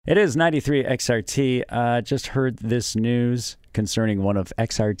It is 93 XRT. Just heard this news concerning one of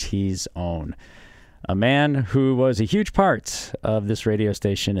XRT's own. A man who was a huge part of this radio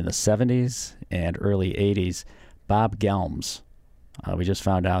station in the 70s and early 80s, Bob Gelms. We just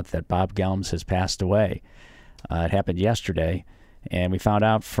found out that Bob Gelms has passed away. It happened yesterday, and we found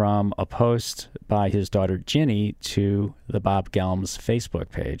out from a post by his daughter Ginny to the Bob Gelms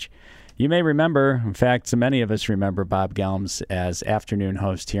Facebook page. You may remember, in fact, many of us remember Bob Gelms as afternoon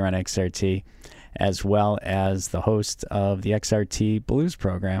host here on XRT, as well as the host of the XRT Blues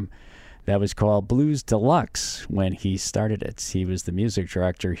program that was called Blues Deluxe when he started it. He was the music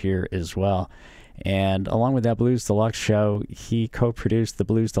director here as well. And along with that Blues Deluxe show, he co-produced the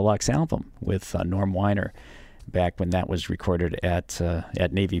Blues Deluxe album with Norm Weiner back when that was recorded at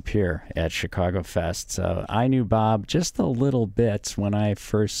Navy Pier at Chicago Fest. So I knew Bob just a little bit when I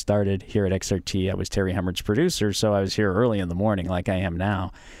first started here at XRT. I was Terry Hemmert's producer, so I was here early in the morning like I am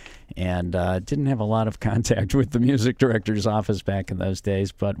now. And didn't have a lot of contact with the music director's office back in those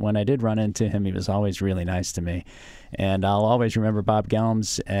days. But when I did run into him, he was always really nice to me. And I'll always remember Bob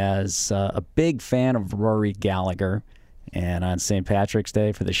Gelms as a big fan of Rory Gallagher. And on St. Patrick's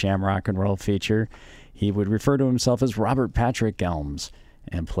Day for the Shamrock and Roll feature, he would refer to himself as Robert Patrick Gelms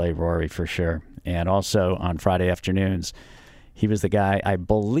and play Rory for sure. And also on Friday afternoons, he was the guy, I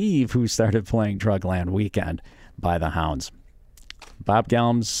believe, who started playing Drugland Weekend by the Hounds. Bob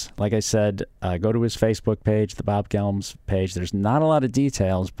Gelms, like I said, go to his Facebook page, the Bob Gelms page. There's not a lot of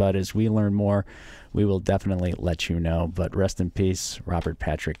details, but as we learn more, we will definitely let you know. But rest in peace, Robert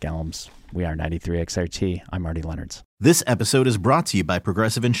Patrick Gelms. We are 93 XRT. I'm Marty Leonards. This episode is brought to you by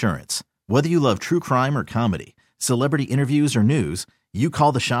Progressive Insurance. Whether you love true crime or comedy, celebrity interviews or news, you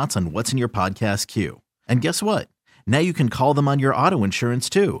call the shots on what's in your podcast queue. And guess what? Now you can call them on your auto insurance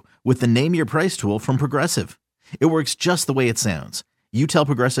too with the Name Your Price tool from Progressive. It works just the way it sounds. You tell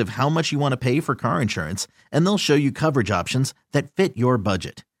Progressive how much you want to pay for car insurance, and they'll show you coverage options that fit your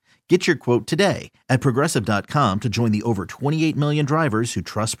budget. Get your quote today at Progressive.com to join the over 28 million drivers who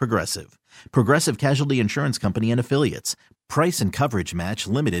trust Progressive. Progressive Casualty Insurance Company and Affiliates. Price and coverage match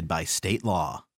limited by state law.